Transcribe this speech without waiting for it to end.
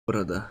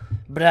Brother.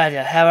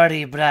 Brother, how are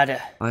you, brother?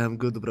 I am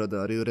good, brother.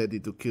 Are you ready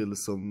to kill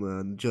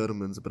some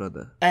Germans,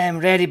 brother? I am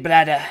ready,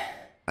 brother.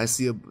 I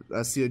see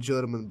a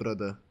German,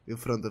 brother, in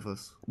front of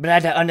us.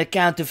 Brother, on the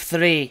count of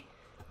 3,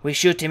 we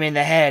shoot him in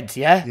the head,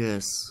 yeah?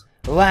 Yes.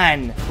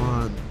 1,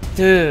 1,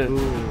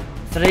 2,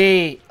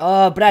 3.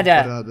 Oh,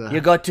 brother,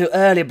 you got too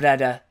early,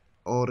 brother.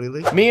 Oh,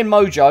 really? Me and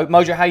Mojo.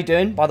 Mojo, how you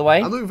doing, by the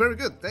way? I'm doing very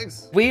good,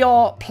 thanks. We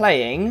are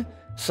playing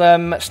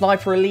some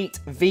Sniper Elite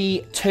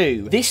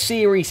V2. This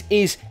series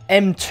is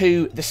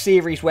M2, the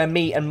series where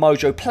me and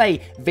Mojo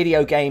play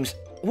video games.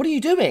 What are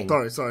you doing?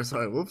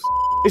 Sorry, whoops.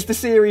 It's the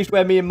series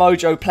where me and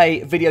Mojo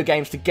play video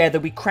games together.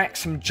 We crack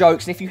some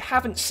jokes, and if you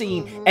haven't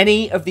seen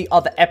any of the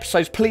other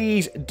episodes,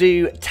 please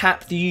do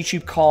tap the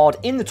YouTube card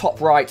in the top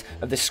right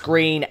of the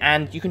screen,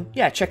 and you can,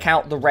 check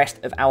out the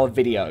rest of our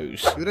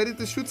videos. You ready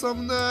to shoot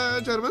some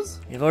Germans?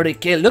 You've already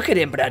killed. Look at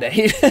him, brother. look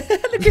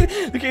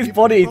at his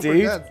body,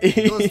 dude.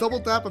 Let's double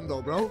tap him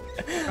though, bro.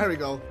 There we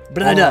go.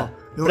 Brother.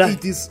 Oh, yo,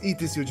 eat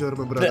this, you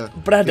German brother.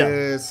 Brother.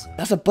 Yes.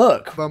 That's a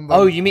book. Bum, bum.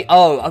 Oh, you mean?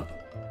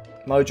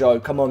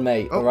 Mojo, come on,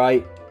 mate. All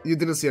right. You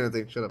didn't see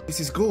anything. Shut up. This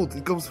is gold.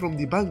 It comes from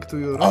the bank to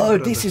your. Oh,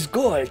 this is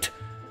gold.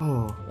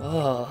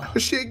 Oh.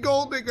 Shit,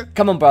 gold, nigga.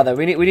 Come on, brother.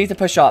 We need to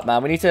push up,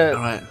 man. We need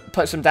to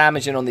put put some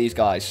damage in on these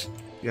guys.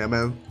 Yeah,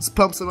 man. Let's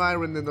pump some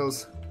iron in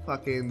those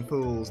fucking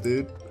fools,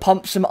 dude.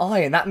 Pump some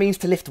iron. That means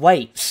to lift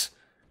weights.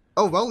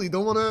 Oh well, you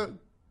don't wanna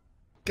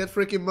get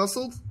freaking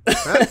muscled?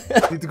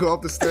 Huh? Need to go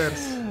up the stairs.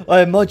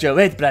 Oh, Mojo,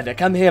 wait, brother.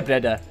 Come here,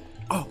 brother.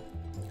 Oh,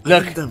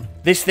 look,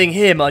 this thing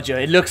here,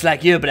 Mojo. It looks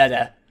like you,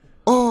 brother.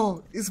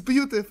 Oh, it's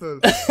beautiful.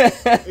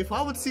 If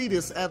I would see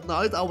this at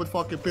night, I would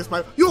fucking piss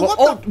my... Yo,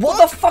 what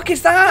the fuck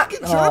is that?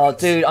 Oh,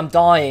 dude, I'm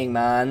dying,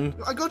 man.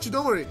 I got you,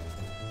 don't worry.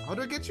 How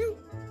do I get you?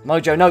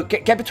 Mojo, no,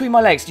 get between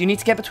my legs. You need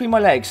to get between my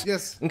legs.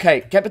 Yes.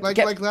 Okay,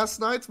 like last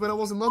night when I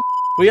was in London.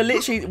 We're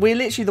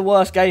literally the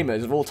worst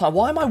gamers of all time.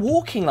 Why am I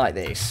walking like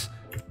this?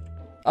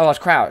 Oh, I was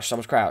crouched.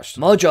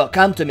 Mojo,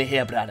 come to me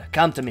here, brother.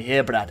 Come to me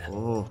here, brother.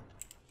 Oh.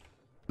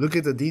 Look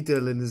at the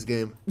detail in this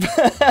game.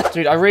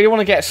 Dude, I really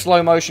want to get a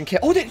slow motion kill.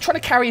 Oh, they're trying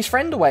to carry his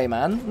friend away,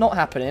 man. Not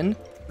happening.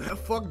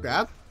 Fuck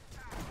that.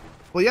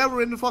 Well, yeah,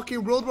 we're in the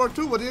fucking World War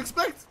II. What do you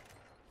expect?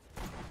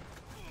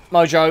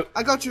 Mojo.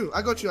 I got you.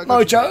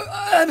 Mojo,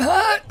 I'm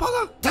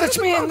hurt. Touch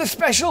me in the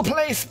special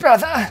place,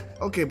 brother.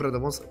 Okay, brother.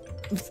 One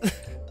second.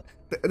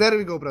 There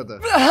we go,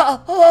 brother.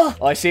 Oh,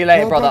 I see you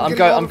later, brother.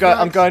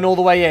 I'm going all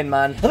the way in,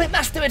 man. We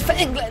must do it for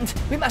England.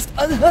 We must.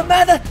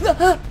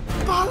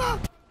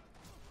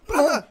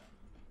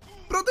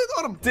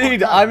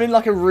 Dude, I'm in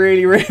like a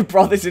really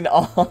brother's in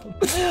arm.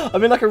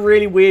 I'm in like a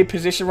really weird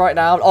position right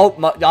now. Oh,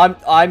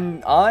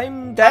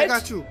 I'm dead. I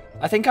got you.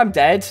 I think I'm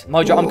dead.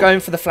 Mojo, I'm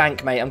going for the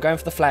flank, mate. I'm going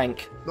for the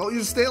flank. No,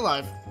 you stay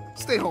alive.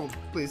 Stay home,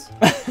 please.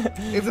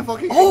 If the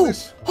fucking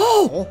English.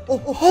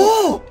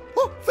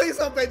 Face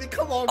up, baby.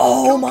 Come on.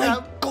 Oh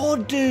my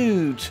god,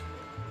 dude.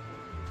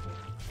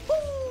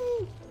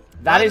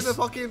 That is the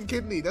fucking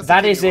kidney.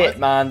 That is it,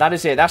 man. That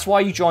is it. That's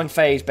why you joined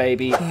FaZe,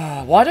 baby.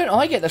 Why don't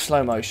I get the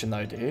slow motion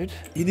though, dude?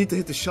 You need to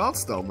hit the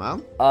shots though, man.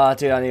 Dude, I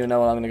don't even know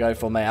what I'm gonna go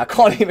for, mate. I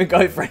can't even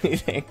go for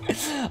anything.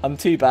 I'm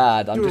too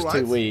bad. I'm just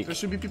too weak. There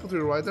should be people to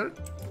your right there.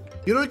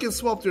 You know you can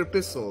swap to your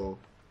pistol.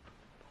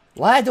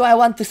 Why do I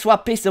want to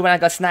swap pistol when I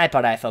got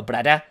sniper rifle,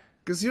 brother?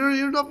 Because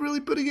you're not really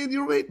putting in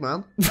your weight,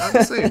 man. I'm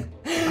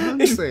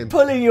just saying.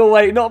 Pulling your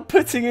weight, not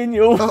putting in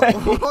your weight.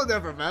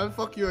 Whatever, man.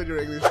 Fuck you and your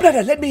English.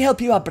 Brother, let me help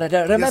you up,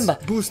 brother. Remember.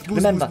 Yes.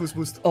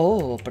 Boost.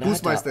 Oh, brother.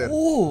 Boost my step.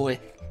 Oh.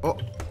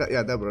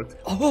 Yeah, that worked.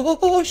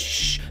 Oh,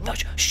 shh.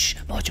 Mojo.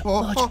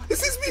 Oh, is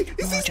this me?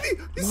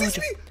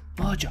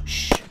 Mojo,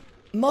 shh.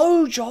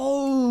 Mojo!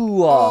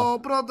 Oh,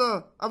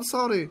 brother, I'm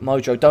sorry.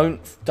 Mojo,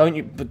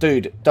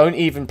 don't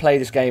even play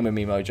this game with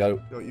me, Mojo.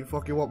 Yo, you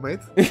fucking what,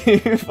 mate?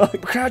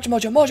 Crouch,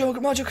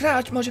 Mojo,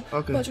 crouch, Mojo.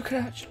 Okay. Mojo,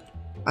 crouch.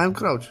 I'm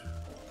crouch.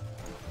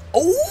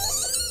 Oh!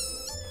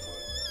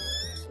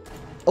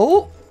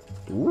 Oh!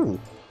 Ooh.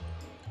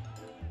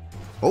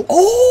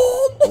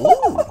 Oh!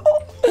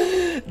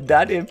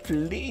 Daddy,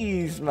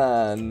 please,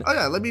 man. Oh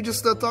yeah, let me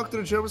just talk to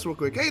the Germans real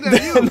quick. Hey there,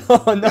 you!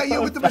 No,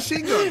 you with the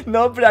machine gun.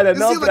 No, brother, no,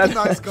 brother. You seem like a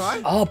nice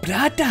guy. Oh,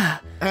 brother.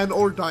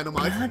 Or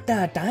dynamite.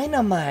 Brother,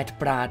 dynamite,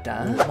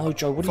 brother.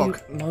 Mojo,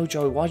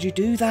 Mojo, why'd you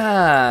do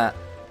that?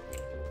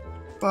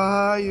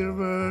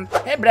 Firework.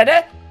 Hey,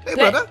 brother. Hey,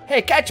 brother.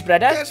 Hey, catch,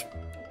 brother. Catch.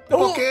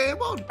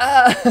 Pokemon.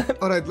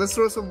 Alright, let's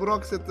throw some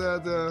rocks at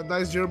the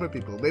nice German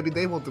people. Maybe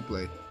they want to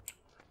play.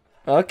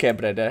 Okay,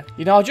 brother.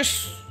 You know, I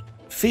just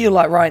feel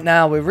like right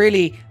now we're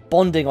really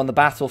bonding on the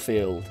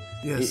battlefield.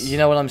 Yes. You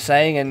know what I'm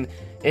saying? And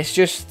it's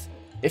just,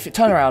 if you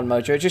turn around,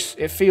 Mojo,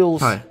 it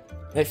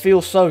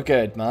feels so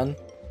good, man.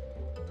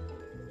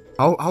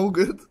 How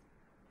good?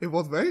 In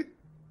what way?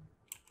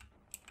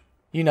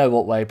 You know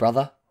what way,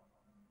 brother.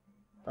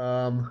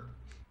 Mojo,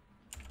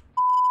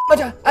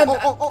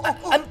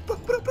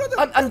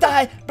 I'm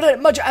dying, brother.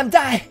 Mojo, I'm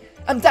dying.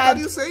 How do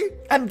you say?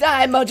 I'm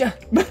dying, Mojo.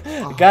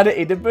 Got it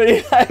in the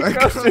booty.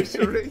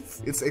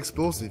 It's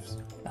explosives.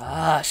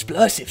 Ah,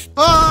 explosives.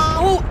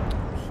 Oh!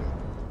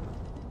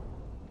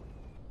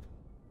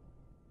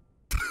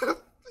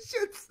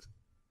 shit.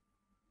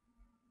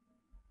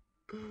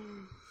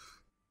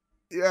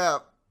 Yeah.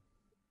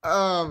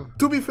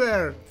 To be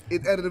fair,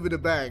 it ended with a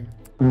bang.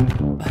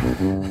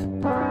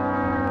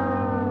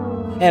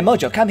 Hey,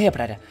 Mojo, come here,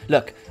 brother.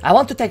 Look, I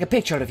want to take a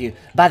picture of you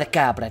by the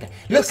car, brother.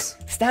 Look, Yes.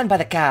 stand by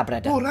the car,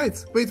 brother. Oh,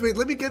 right. Wait,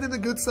 let me get in a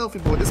good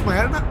selfie mode. Is my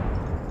hair now?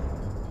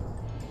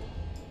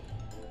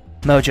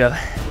 Mojo,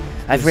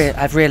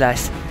 I've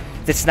realized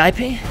that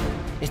sniping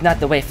is not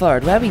the way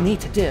forward. What we need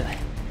to do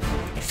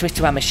is switch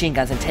to our machine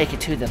guns and take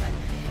it to them.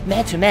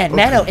 Man to man,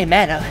 mano a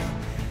mano.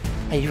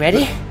 Are you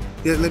ready?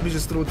 Yeah, let me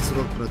just throw this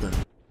rock, brother.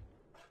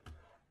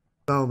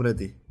 Now I'm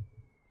ready.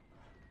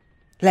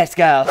 Let's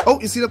go.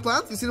 Oh, you see the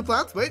plant? You see the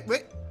plant? Wait.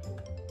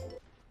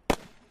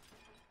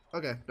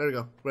 Okay, there we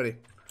go. Ready.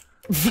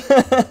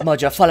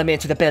 Mojo, follow me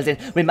into the building.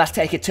 We must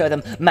take it to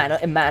them, mano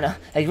a mano.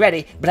 Are you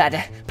ready,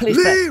 brother? Please,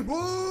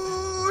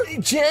 Leroy!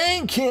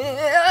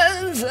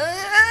 Jenkins!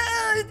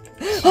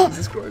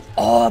 Jesus Christ.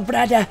 Oh,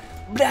 brother!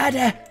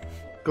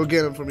 Go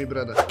get him for me,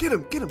 brother. Get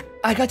him.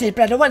 I got it,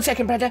 brother. 1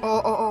 second, brother. Oh,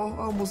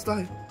 I almost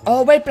died.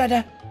 Oh, wait,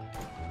 brother.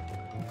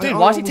 Dude,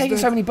 why is he taking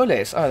dead. so many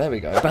bullets? Oh, there we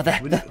go. Brother,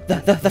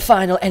 the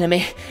final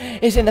enemy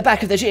is in the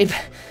back of the jeep.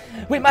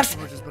 We must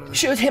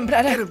shoot him,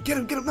 brother. Get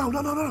him.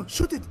 No.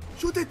 Shoot it.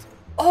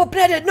 Oh,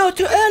 brother, no,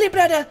 too early,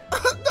 brother.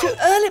 Too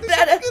early,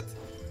 brother.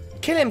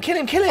 Kill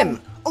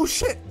him. Oh,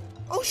 shit.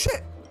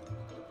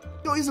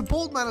 Yo, he's a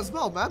bold man as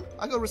well, man.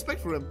 I got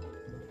respect for him.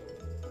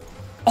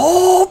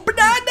 Oh,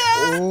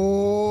 brother.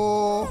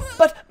 Oh.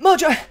 But,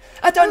 Mojo,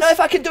 I don't know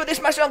if I can do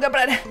this much longer,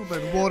 brother. Oh,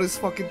 man, war is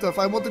fucking tough.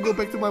 I want to go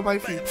back to my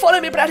wifey.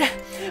 Follow me, brother.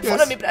 Yes.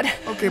 Follow me, brother.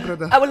 Okay,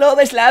 brother. I will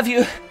always love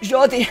you.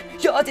 Jordi,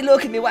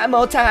 look at me one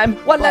more time.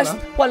 One last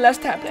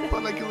time, brother.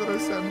 But like your little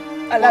son.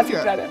 I love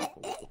you, brother.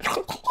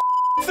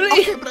 3,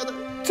 Okay, brother.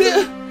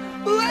 2,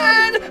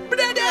 1,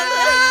 brother!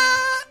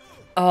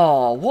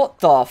 Oh, what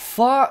the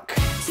fuck?